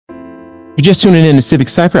You're just tuning in to Civic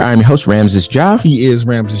Cypher. I'm your host, Ramses Ja. He is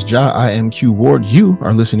Ramses Ja. I am Q Ward. You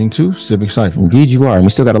are listening to Civic Cypher. Indeed you are. And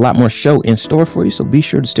we still got a lot more show in store for you, so be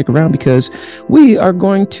sure to stick around because we are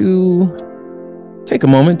going to take a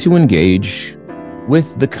moment to engage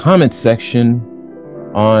with the comment section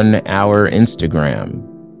on our Instagram.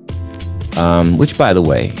 Which, by the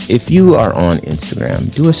way, if you are on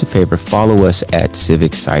Instagram, do us a favor, follow us at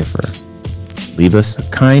Civic Cypher. Leave us a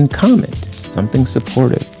kind comment, something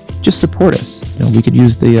supportive. Just support us. You know, we could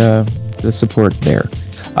use the support there.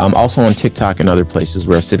 Also on TikTok and other places,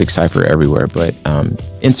 we're Civic Cypher everywhere, but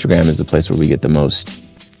Instagram is the place where we get the most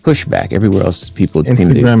pushback. Everywhere else, people seem to.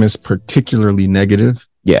 Instagram is particularly negative.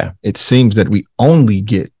 Yeah, it seems that we only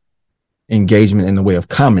get engagement in the way of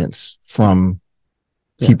comments from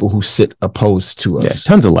people who sit opposed to us. Yeah,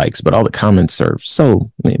 tons of likes, but all the comments are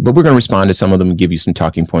so. But we're going to respond to some of them and give you some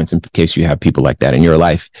talking points in case you have people like that in your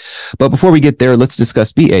life. But before we get there, let's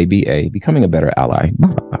discuss BABA, Becoming a Better Ally.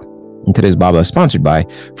 And today's BABA is sponsored by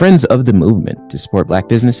Friends of the Movement. To support Black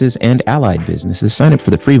businesses and allied businesses, sign up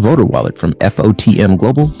for the free voter wallet from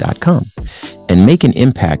FOTMglobal.com and make an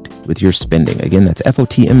impact with your spending. Again, that's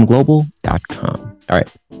FOTMglobal.com. All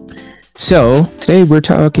right. So today we're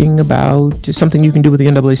talking about something you can do with the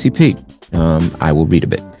NAACP. I will read a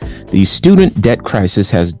bit. The student debt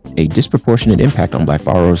crisis has a disproportionate impact on Black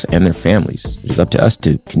borrowers and their families. It is up to us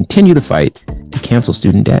to continue the fight to cancel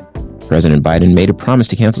student debt. President Biden made a promise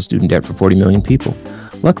to cancel student debt for 40 million people.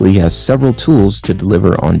 Luckily, he has several tools to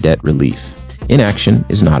deliver on debt relief. Inaction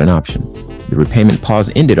is not an option. The repayment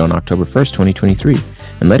pause ended on October 1st, 2023,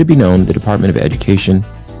 and let it be known the Department of Education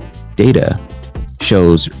data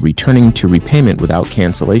shows returning to repayment without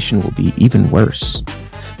cancellation will be even worse.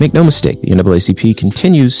 Make no mistake, the NAACP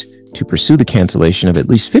continues to pursue the cancellation of at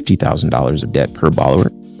least $50,000 of debt per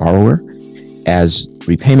borrower. As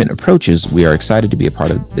repayment approaches, we are excited to be a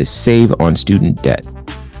part of the Save on Student Debt,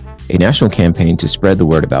 a national campaign to spread the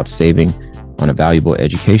word about saving on a valuable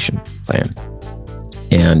education plan.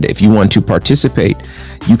 And if you want to participate,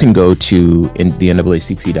 you can go to the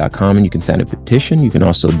NAACP.com and you can sign a petition. You can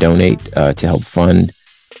also donate to help fund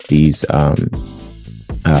these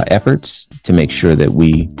efforts to make sure that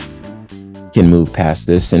we can move past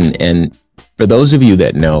this. And for those of you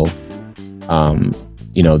that know,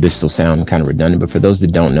 this will sound kind of redundant, but for those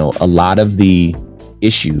that don't know, a lot of the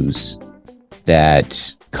issues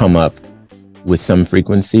that come up with some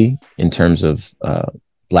frequency in terms of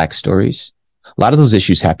Black stories, a lot of those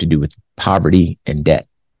issues have to do with poverty and debt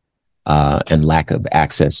and lack of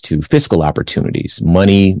access to fiscal opportunities.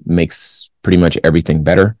 Money makes pretty much everything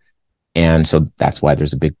better. And so that's why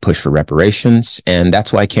there's a big push for reparations. And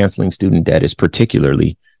that's why canceling student debt is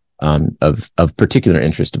particularly of particular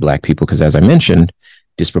interest to Black people, because as I mentioned,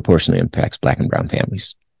 disproportionately impacts Black and brown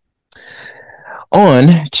families.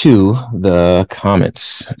 On to the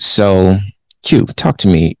comments. So Q, talk to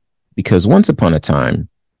me, because once upon a time,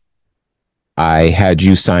 I had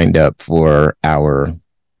you signed up for our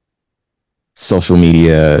social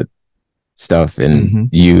media stuff, and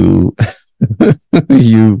you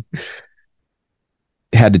you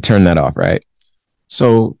had to turn that off, right?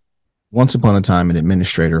 So once upon a time, an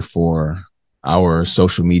administrator for our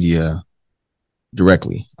social media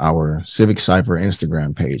directly, our Civic Cypher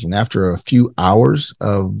Instagram page. And after a few hours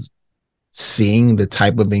of seeing the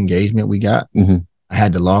type of engagement we got, I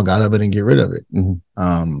had to log out of it and get rid of it.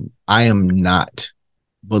 I am not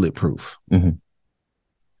bulletproof.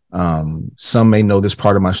 Some may know this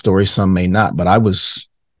part of my story, some may not, but I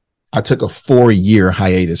took a 4-year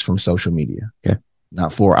hiatus from social media. Okay.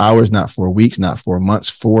 Not 4 hours, not 4 weeks, not 4 months,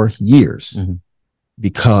 4 years.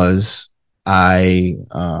 Because I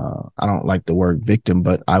don't like the word victim,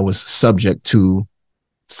 but I was subject to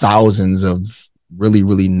thousands of really,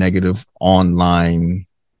 really negative online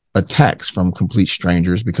attacks from complete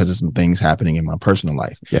strangers because of some things happening in my personal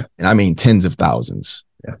life. Yeah. And I mean, tens of thousands.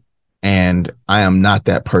 Yeah. And I am not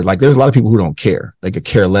that person. Like, there's a lot of people who don't care. They could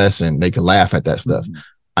care less and they could laugh at that stuff.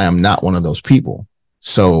 I am not one of those people.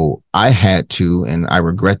 So I had to, and I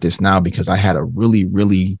regret this now, because I had a really,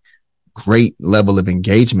 really great level of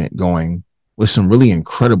engagement going with some really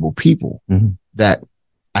incredible people that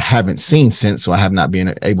I haven't seen since. So I have not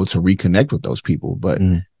been able to reconnect with those people. But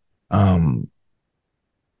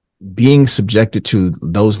being subjected to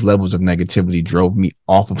those levels of negativity drove me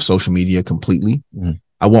off of social media completely.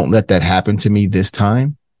 I won't let that happen to me this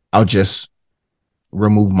time. I'll just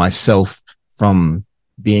remove myself from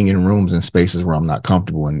being in rooms and spaces where I'm not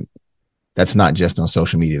comfortable. And that's not just on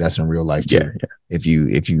social media. That's in real life too. Yeah. If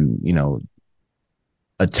you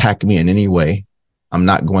attack me in any way, I'm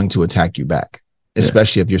not going to attack you back,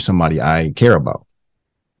 especially if you're somebody I care about.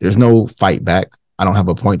 There's no fight back. I don't have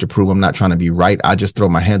a point to prove. I'm not trying to be right. I just throw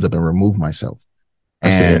my hands up and remove myself.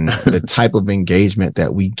 And the type of engagement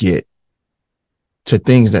that we get to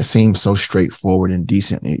things that seem so straightforward and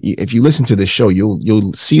decent. If you listen to this show,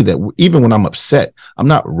 you'll see that even when I'm upset, I'm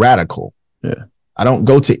not radical. Yeah. I don't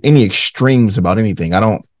go to any extremes about anything. I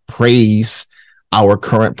don't praise our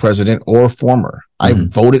current president or former. I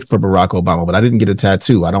voted for Barack Obama, but I didn't get a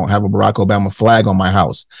tattoo. I don't have a Barack Obama flag on my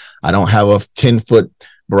house. I don't have a 10-foot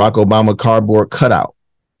Barack Obama cardboard cutout.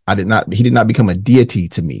 He did not become a deity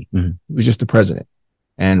to me. He was just the president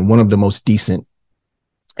and one of the most decent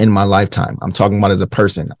in my lifetime. I'm talking about as a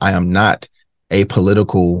person. I am not a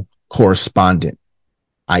political correspondent.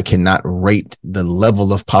 I cannot rate the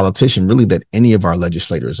level of politician really that any of our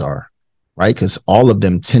legislators are, right? Because all of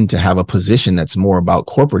them tend to have a position that's more about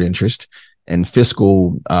corporate interest and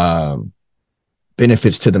fiscal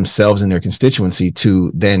benefits to themselves and their constituency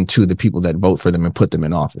than to the people that vote for them and put them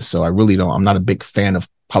in office. So I'm not a big fan of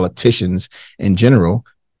politicians in general,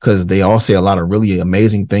 because they all say a lot of really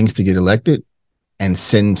amazing things to get elected and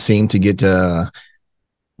seem to get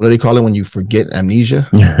what do they call it when you forget amnesia?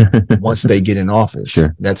 Once they get in office.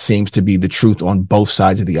 Sure. That seems to be the truth on both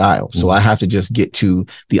sides of the aisle. So I have to just get to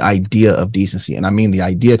the idea of decency. And I mean the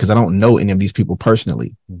idea because I don't know any of these people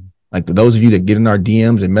personally. Like those of you that get in our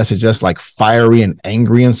DMs and message us like fiery and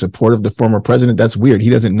angry in support of the former president, that's weird. He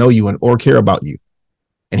doesn't know you or care about you.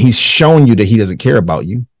 And he's shown you that he doesn't care about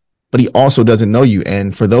you, but he also doesn't know you.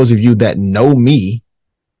 And for those of you that know me,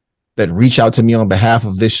 that reach out to me on behalf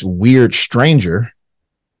of this weird stranger,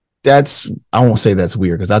 I won't say that's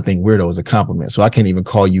weird because I think weirdo is a compliment. So I can't even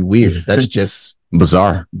call you weird. That's just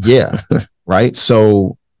bizarre. Yeah. Right.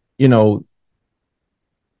 So,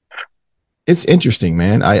 it's interesting,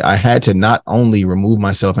 man. I had to not only remove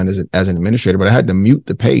myself as an administrator, but I had to mute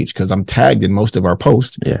the page because I'm tagged in most of our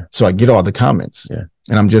posts. Yeah. So I get all the comments. Yeah.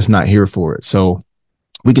 And I'm just not here for it. So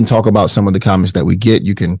we can talk about some of the comments that we get.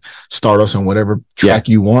 You can start us on whatever track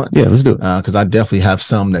you want. Yeah, let's do it. Because I definitely have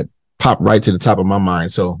some that pop right to the top of my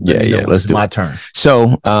mind. So let's do my it. Turn.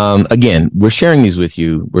 So again, we're sharing these with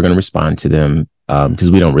you. We're going to respond to them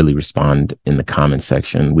because we don't really respond in the comment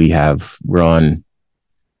section. We're on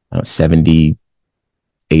 70,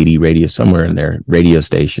 80 somewhere in there, radio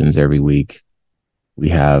stations every week. We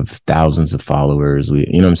have thousands of followers. You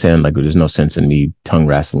know what I'm saying? Like there's no sense in me thumb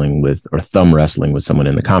wrestling with someone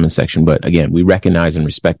in the comment section. But again, we recognize and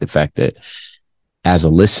respect the fact that as a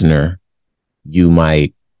listener, you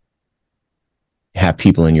might have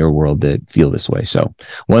people in your world that feel this way. So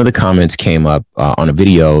one of the comments came up on a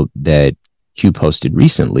video that Q posted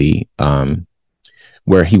recently,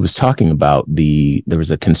 where he was talking about there was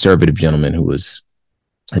a conservative gentleman who was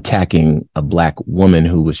attacking a Black woman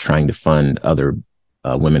who was trying to fund other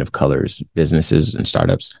women of color's businesses and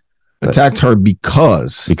startups. Attacked her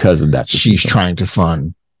because of that. She's trying to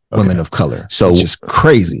fund women of color. So which is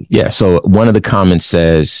crazy. Yeah. So one of the comments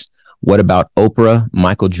says, what about Oprah,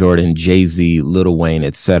 Michael Jordan, Jay-Z, Lil Wayne,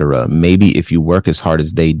 etc.? Maybe if you work as hard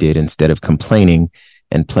as they did, instead of complaining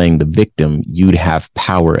and playing the victim, you'd have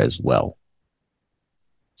power as well.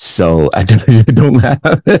 So I don't have.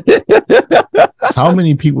 How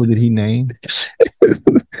many people did he name?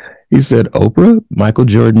 He said Oprah, Michael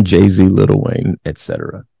Jordan, Jay-Z, Lil Wayne,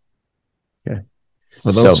 etc. Okay.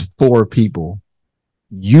 For those 4 people,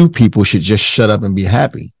 you people should just shut up and be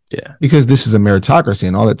happy. Yeah. Because this is a meritocracy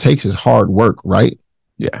and all it takes is hard work, right?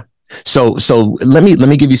 Yeah. So let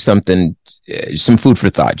me give you something, some food for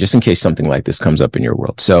thought, just in case something like this comes up in your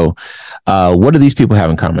world. So what do these people have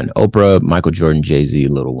in common? Oprah, Michael Jordan, Jay-Z,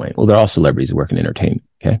 Lil Wayne. Well, they're all celebrities who work in entertainment.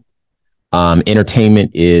 Okay.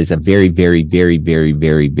 Entertainment is a very, very, very, very,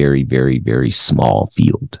 very, very, very, very small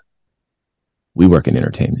field. We work in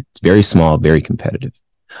entertainment. It's very small, very competitive.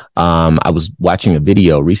 I was watching a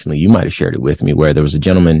video recently, you might have shared it with me, where there was a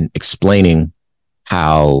gentleman explaining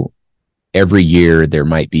how every year there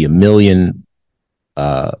might be 1 million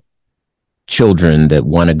children that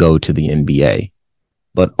want to go to the NBA,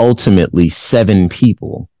 but ultimately 7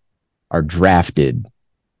 people are drafted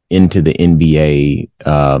into the NBA,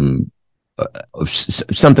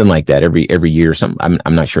 something like that every year.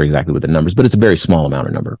 I'm not sure exactly what the numbers, but it's a very small amount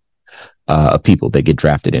of number of people that get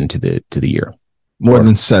drafted into the year. More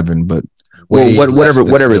than 7, but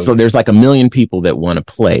whatever. So there's like 1 million people that want to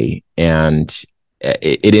play, and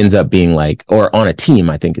it ends up being like, or on a team,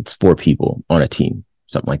 I think it's 4 people on a team,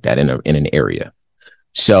 something like that in an area.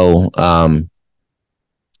 So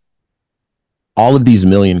all of these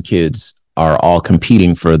 1 million kids are all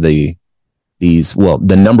competing for the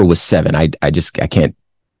number was 7. I can't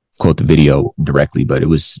quote the video directly, but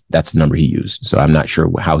that's the number he used. So I'm not sure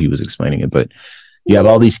how he was explaining it, but you have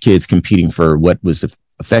all these kids competing for what was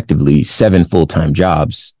effectively 7 full-time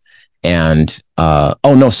jobs. And I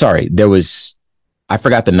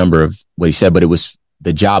forgot the number of what he said, but it was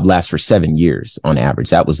the job lasts for 7 years on average.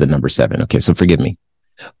 That was the number 7. Okay, so forgive me.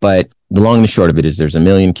 But the long and the short of it is there's 1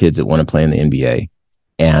 million kids that want to play in the NBA,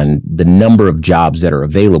 and the number of jobs that are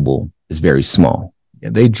available is very small. Yeah,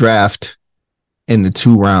 they draft in the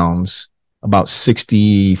 2 rounds about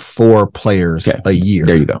 64 players a year.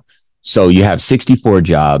 There you go. So you have 64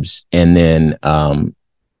 jobs, and then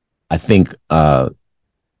I think some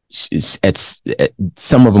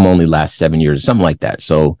of them only last 7 years, something like that.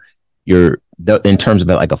 So in terms of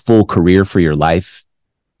like a full career for your life,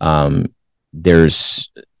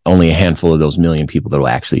 there's only a handful of those 1 million people that will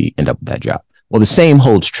actually end up with that job. Well, the same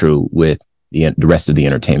holds true with the rest of the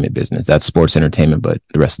entertainment business. That's sports entertainment, but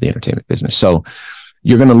the rest of the entertainment business. So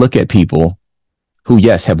you're going to look at people who,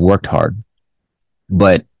 yes, have worked hard,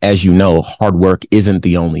 but as you know, hard work isn't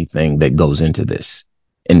the only thing that goes into this.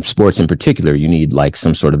 In sports in particular, you need like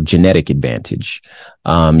some sort of genetic advantage.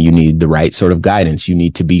 You need the right sort of guidance. You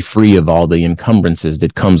need to be free of all the encumbrances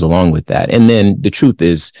that comes along with that. And then the truth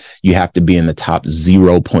is you have to be in the top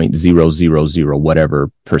 0.000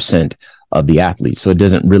 whatever percent of the athletes. So it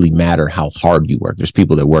doesn't really matter how hard you work. There's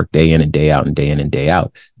people that work day in and day out and day in and day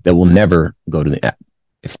out that will never go to the.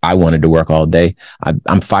 If I wanted to work all day, I'm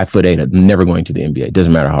 5'8". I'm never going to the NBA. It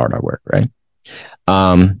doesn't matter how hard I work, right?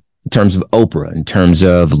 In terms of Oprah, in terms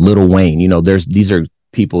of Lil Wayne, these are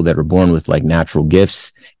people that are born with like natural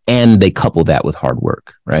gifts, and they couple that with hard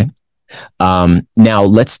work, right? Now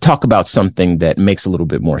let's talk about something that makes a little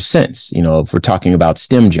bit more sense. If we're talking about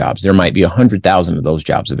STEM jobs, there might be 100,000 of those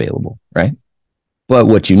jobs available, right? But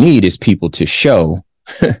what you need is people to show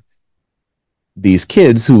these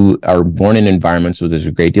kids who are born in environments where there's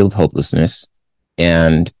a great deal of hopelessness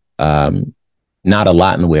and not a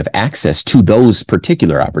lot in the way of access to those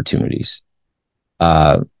particular opportunities,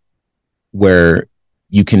 where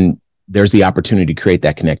there's the opportunity to create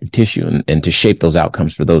that connective tissue and to shape those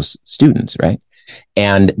outcomes for those students, right?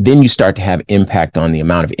 And then you start to have impact on the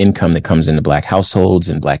amount of income that comes into Black households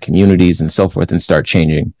and Black communities and so forth, and start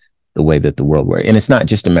changing the way that the world works. And it's not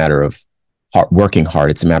just a matter of working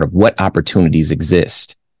hard. It's a matter of what opportunities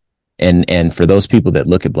exist. And for those people that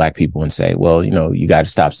look at Black people and say, well, you got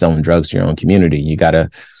to stop selling drugs to your own community. You got to,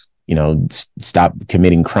 stop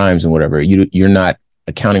committing crimes and whatever. You're not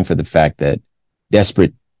accounting for the fact that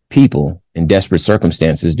desperate people in desperate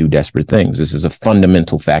circumstances do desperate things. This is a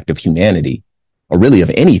fundamental fact of humanity, or really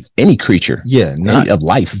of any creature. Yeah, of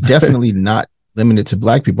life. Definitely not limited to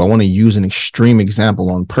Black people. I want to use an extreme example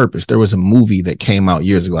on purpose. There was a movie that came out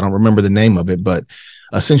years ago. I don't remember the name of it, but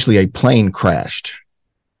essentially a plane crashed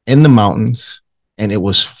in the mountains and it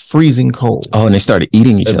was freezing cold. Oh, and they started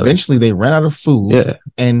eating each other. Eventually they ran out of food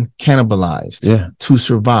and cannibalized to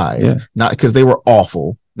survive. Yeah. Not because they were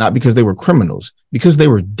awful, not because they were criminals, because they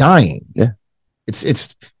were dying. Yeah.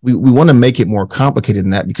 We want to make it more complicated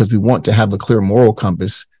than that because we want to have a clear moral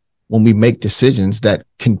compass when we make decisions that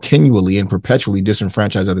continually and perpetually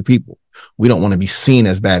disenfranchise other people. We don't want to be seen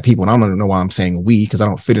as bad people. And I don't know why I'm saying we, because I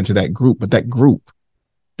don't fit into that group, but that group,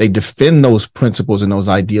 they defend those principles and those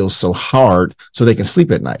ideals so hard so they can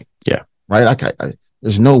sleep at night. Yeah. Right.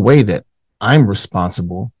 There's no way that I'm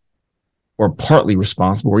responsible or partly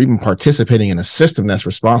responsible or even participating in a system that's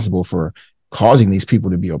responsible for causing these people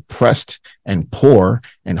to be oppressed and poor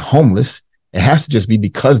and homeless. It has to just be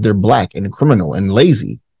because they're Black and criminal and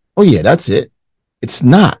lazy. Oh yeah, that's it. It's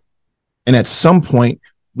not. And at some point,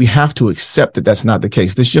 we have to accept that that's not the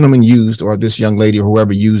case. This gentleman used, or this young lady or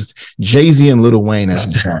whoever used, Jay-Z and Lil Wayne as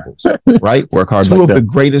examples, right? Work hard. Two of the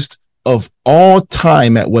greatest of all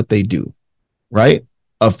time at what they do, right?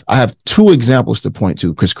 I have 2 examples to point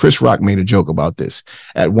to because Chris Rock made a joke about this.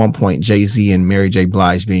 At one point, Jay-Z and Mary J.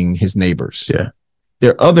 Blige being his neighbors. Yeah.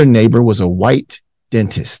 Their other neighbor was a white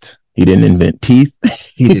dentist. He didn't invent teeth.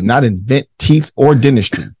 He did not invent teeth or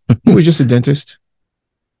dentistry. He was just a dentist.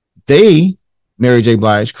 Mary J.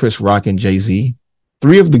 Blige, Chris Rock, and Jay-Z,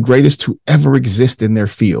 3 of the greatest to ever exist in their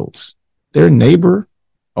fields. Their neighbor,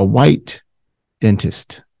 a white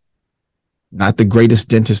dentist. Not the greatest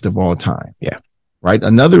dentist of all time. Yeah. Right?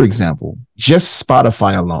 Another example, just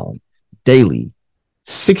Spotify alone, daily,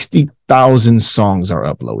 60,000 songs are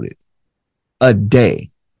uploaded a day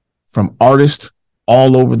from artists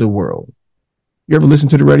all over the world. You ever listen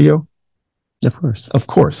to the radio? Of course. Of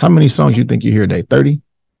course. How many songs you think you hear a day? 30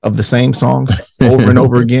 of the same songs over and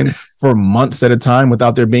over again for months at a time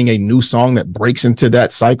without there being a new song that breaks into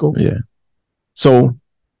that cycle? Yeah. So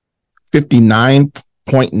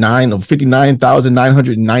 59.9 of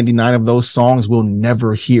 59,999 of those songs we'll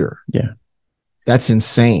never hear. Yeah. That's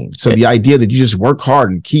insane. So the idea that you just work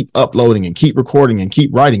hard and keep uploading and keep recording and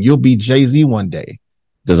keep writing, you'll be Jay-Z one day.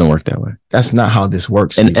 Doesn't work that way. That's not how this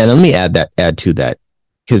works. And let me add to that.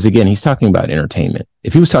 Because again, he's talking about entertainment.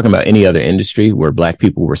 If he was talking about any other industry where black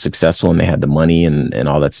people were successful and they had the money and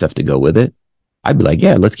all that stuff to go with it, I'd be like,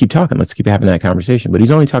 yeah, let's keep talking. Let's keep having that conversation. But he's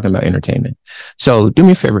only talking about entertainment. So do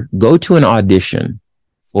me a favor, go to an audition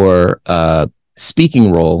for a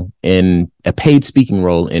speaking role in a paid speaking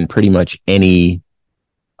role in pretty much any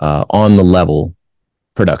on the level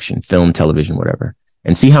production, film, television, whatever,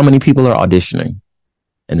 and see how many people are auditioning,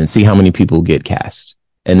 and then see how many people get cast.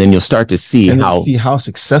 And then you'll start to see how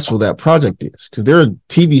successful that project is. Because there are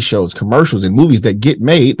TV shows, commercials, and movies that get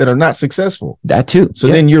made that are not successful. That too. So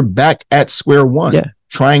then you're back at square one,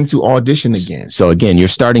 trying to audition again. So again, you're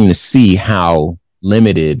starting to see how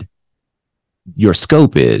limited your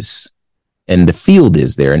scope is and the field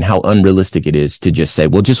is there, and how unrealistic it is to just say,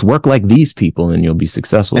 well, just work like these people and you'll be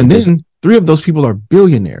successful. And then 3 of those people are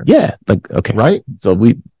billionaires. Yeah. Like, okay. Right. So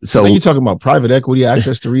then you're talking about private equity,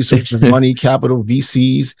 access to resources, money, capital,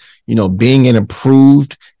 VCs, being an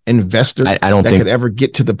approved investor. I don't think could ever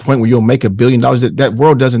get to the point where you'll make $1 billion. That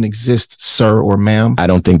world doesn't exist, sir or ma'am. I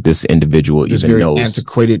don't think this individual this even very knows.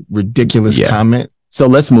 Antiquated, ridiculous comment. So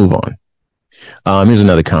let's move on. Here's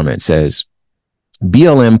another comment. It says,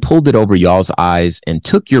 BLM pulled it over y'all's eyes and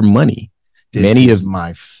took your money. This is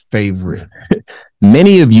my favorite.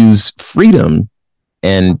 Many of you's freedom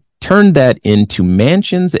and turned that into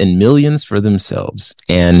mansions and millions for themselves.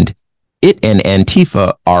 And it and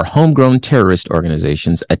Antifa are homegrown terrorist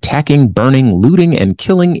organizations attacking, burning, looting, and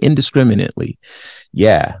killing indiscriminately.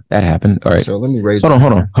 Yeah, that happened. All right. So let me raise. Hold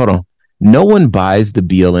on. No one buys the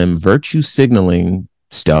BLM virtue signaling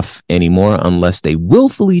stuff anymore unless they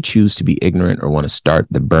willfully choose to be ignorant or want to start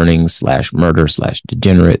the burning / murder /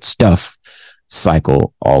 degenerate stuff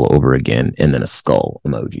cycle all over again. And then a skull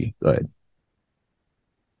emoji. Go ahead.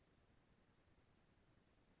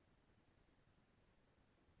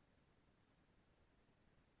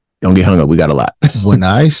 Don't get hung up. We got a lot. When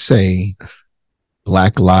I say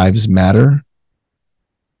Black Lives Matter,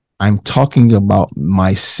 I'm talking about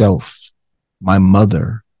myself, my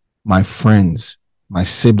mother, my friends, my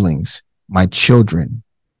siblings, my children,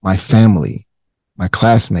 my family, my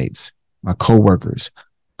classmates, my coworkers.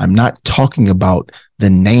 I'm not talking about the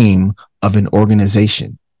name of an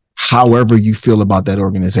organization. However you feel about that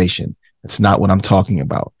organization, that's not what I'm talking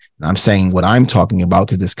about. And I'm saying what I'm talking about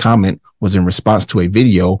because this comment was in response to a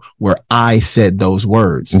video where I said those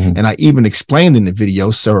words. Mm-hmm. And I even explained in the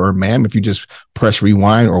video, sir or ma'am, if you just press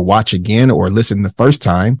rewind or watch again or listen the first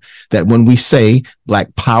time, that when we say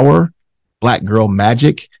Black Power, Black Girl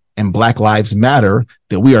Magic, and Black Lives Matter,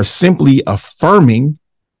 that we are simply affirming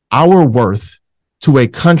our worth to a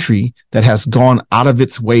country that has gone out of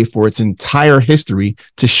its way for its entire history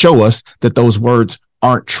to show us that those words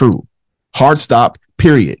aren't true. Hard stop,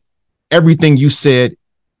 period. Everything you said.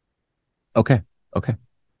 Okay.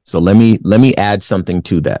 So let me add something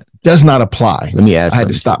to that. Does not apply. Let me add. I had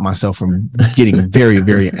to stop myself from getting very,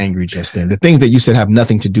 very angry just then. The things that you said have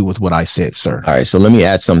nothing to do with what I said, sir. All right. So let me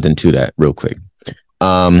add something to that real quick.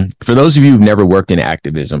 For those of you who've never worked in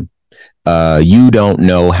activism, you don't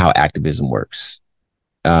know how activism works.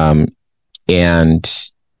 And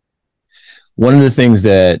one of the things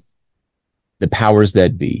that the powers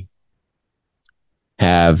that be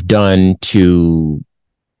have done to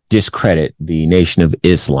discredit the Nation of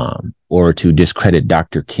Islam or to discredit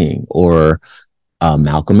Dr. King or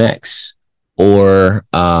Malcolm X or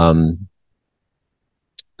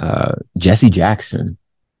Jesse Jackson,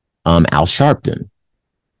 Al Sharpton,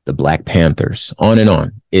 the Black Panthers, on and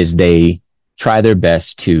on, is they try their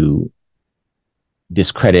best to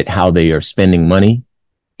discredit how they are spending money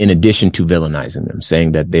in addition to villainizing them,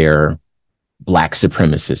 saying that they're Black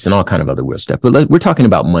supremacists and all kind of other weird stuff. But we're talking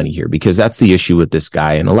about money here because that's the issue with this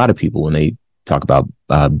guy and a lot of people when they talk about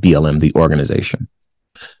BLM, the organization.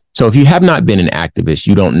 So if you have not been an activist,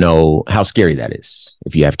 you don't know how scary that is.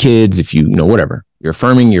 If you have kids, if you know, whatever, you're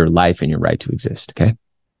affirming your life and your right to exist. Okay.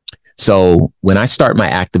 So when I start my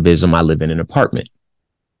activism, I live in an apartment.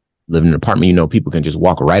 People can just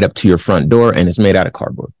walk right up to your front door and it's made out of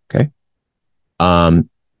cardboard. Okay.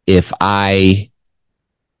 If I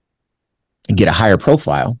get a higher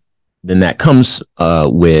profile, then that comes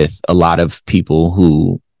with a lot of people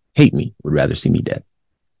who hate me, would rather see me dead.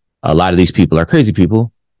 A lot of these people are crazy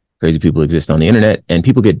people. Crazy people exist on the internet and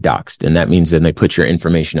people get doxxed. And that means then they put your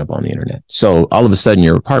information up on the internet. So all of a sudden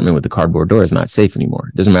your apartment with the cardboard door is not safe anymore.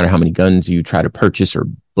 It doesn't matter how many guns you try to purchase or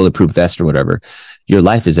bulletproof vest or whatever. Your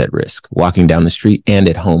life is at risk walking down the street and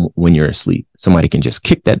at home when you're asleep. Somebody can just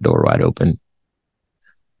kick that door wide open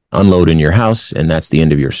unload in your house, and that's the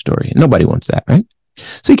end of your story. Nobody wants that, right?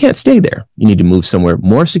 So you can't stay there. You need to move somewhere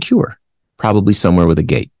more secure, probably somewhere with a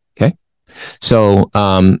gate. Okay. So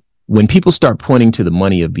when people start pointing to the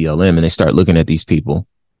money of BLM and they start looking at these people,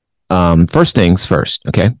 first things first.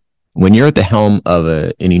 Okay. When you're at the helm of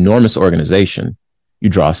an enormous organization, you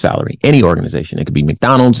draw a salary. Any organization. It could be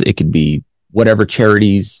McDonald's. It could be whatever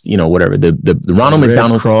charities, whatever. The Ronald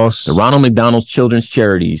McDonald Cross, the Ronald McDonald's Children's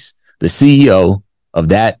Charities, the CEO of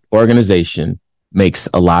that organization makes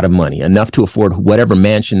a lot of money, enough to afford whatever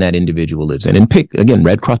mansion that individual lives in. And pick, again,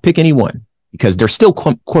 Red Cross, pick any one, because they're still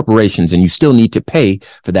corporations and you still need to pay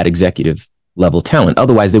for that executive level talent.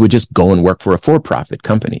 Otherwise, they would just go and work for a for-profit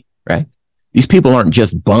company, right? These people aren't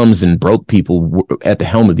just bums and broke people at the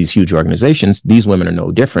helm of these huge organizations. These women are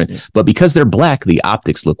no different. But because they're Black, the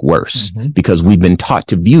optics look worse because we've been taught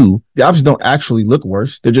to view. The optics don't actually look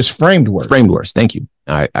worse. They're just framed worse. Framed worse. Thank you.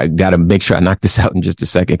 I got to make sure I knock this out in just a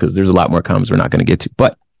second because there's a lot more comments we're not going to get to.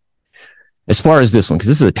 But as far as this one, because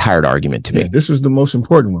this is a tired argument to me. This was the most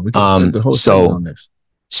important one. We can spend the whole show on this.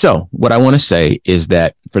 So what I want to say is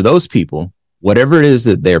that for those people, whatever it is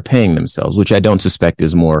that they're paying themselves, which I don't suspect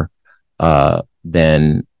is more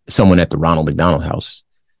than someone at the Ronald McDonald House,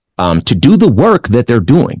 to do the work that they're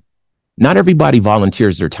doing. Not everybody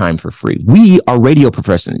volunteers their time for free. We are radio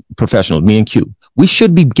professionals, me and Q. We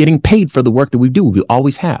should be getting paid for the work that we do. We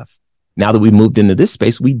always have. Now that we've moved into this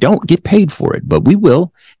space, we don't get paid for it, but we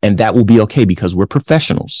will. And that will be okay because we're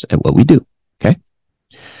professionals at what we do. Okay.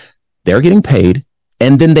 They're getting paid.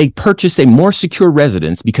 And then they purchase a more secure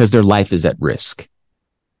residence because their life is at risk.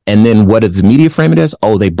 And then what does the media frame it as?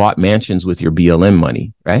 Oh, they bought mansions with your BLM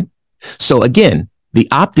money, right? So again, the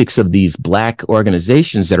optics of these Black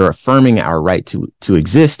organizations that are affirming our right to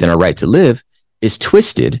exist and our right to live is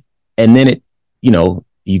twisted. And then it,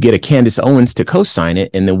 you get a Candace Owens to co-sign it,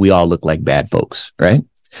 and then we all look like bad folks, right?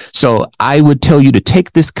 So I would tell you to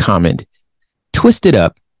take this comment, twist it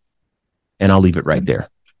up, and I'll leave it right there.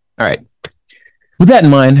 All right. With that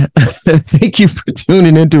in mind, thank you for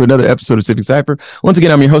tuning into another episode of Civic Cypher. Once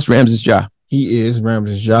again, I'm your host, Ramses Ja. He is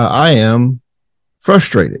Ramses Ja. I am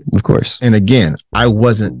frustrated. Of course. And again, I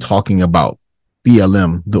wasn't talking about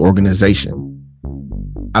BLM, the organization.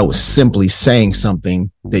 I was simply saying something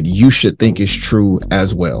that you should think is true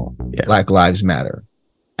as well. Yeah. Black Lives Matter,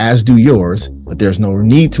 as do yours, but there's no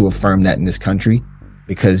need to affirm that in this country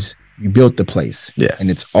because you built the place. Yeah. And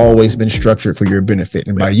it's always been structured for your benefit.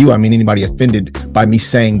 And by you, I mean anybody offended by me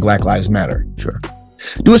saying Black Lives Matter. Sure.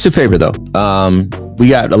 Do us a favor, though. We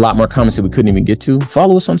got a lot more comments that we couldn't even get to.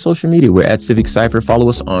 Follow us on social media. We're at Civic Cypher. Follow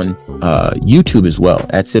us on YouTube as well,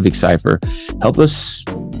 at Civic Cypher. Help us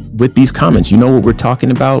with these comments. You know what we're talking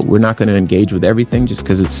about. We're not going to engage with everything just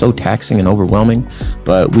because it's so taxing and overwhelming,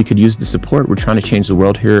 but we could use the support. We're trying to change the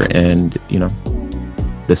world here, and,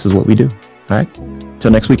 this is what we do. All right. Till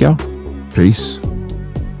next week, y'all. Peace.